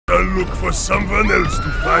I'll look for someone else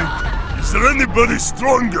to fight. Is there anybody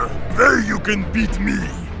stronger? There you can beat me.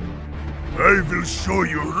 I will show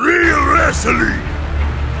you real wrestling.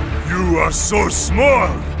 You are so small.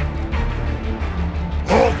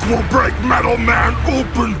 Hulk will break Metal Man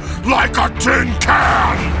open like a tin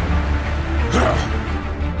can.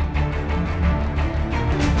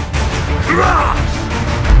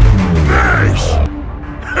 Nice.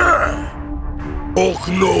 Hulk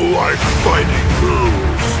no like fighting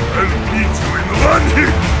moves. I'll beat you in one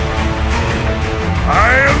hit.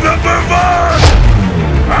 I am #1!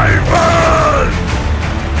 I won!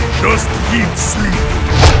 Just keep sleeping.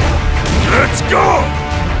 Let's go!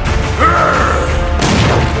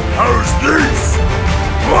 How's this?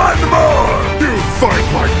 One more! You fight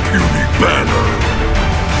like puny banner.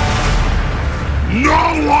 No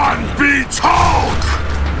one beats Hulk!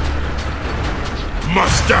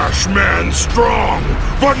 Mustache Man strong,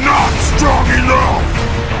 but not strong enough!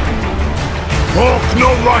 Hulk no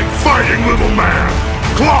like fighting, little man!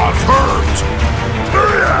 Claws hurt!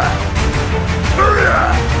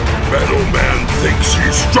 Metal Man thinks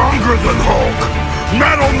he's stronger than Hulk!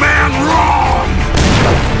 Metal Man wrong!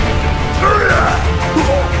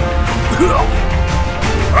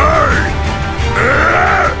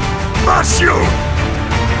 Mush you!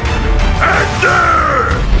 And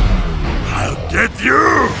I'll get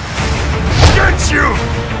you! Get you!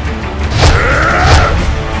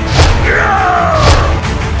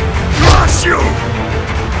 Crush you!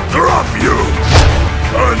 Drop you!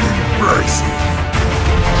 Unimpressive!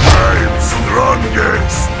 I'm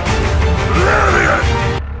strongest!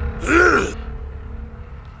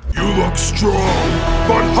 You look strong,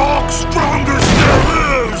 but Hulk's strongest there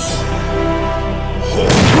is!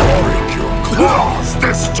 Hulk will break your claws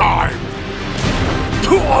this time!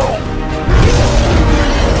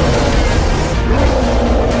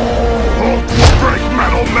 Hulk will break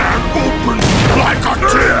Metal Man open like a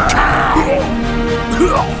tin can!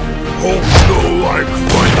 Hulk no like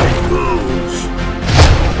fighting moves!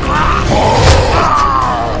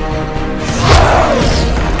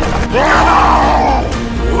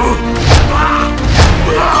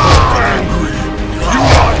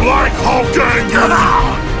 Like Hulk angry!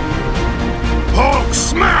 Hulk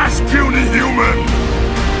smash, puny human!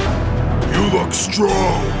 You look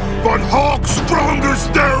strong, but Hulk's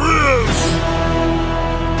strongest there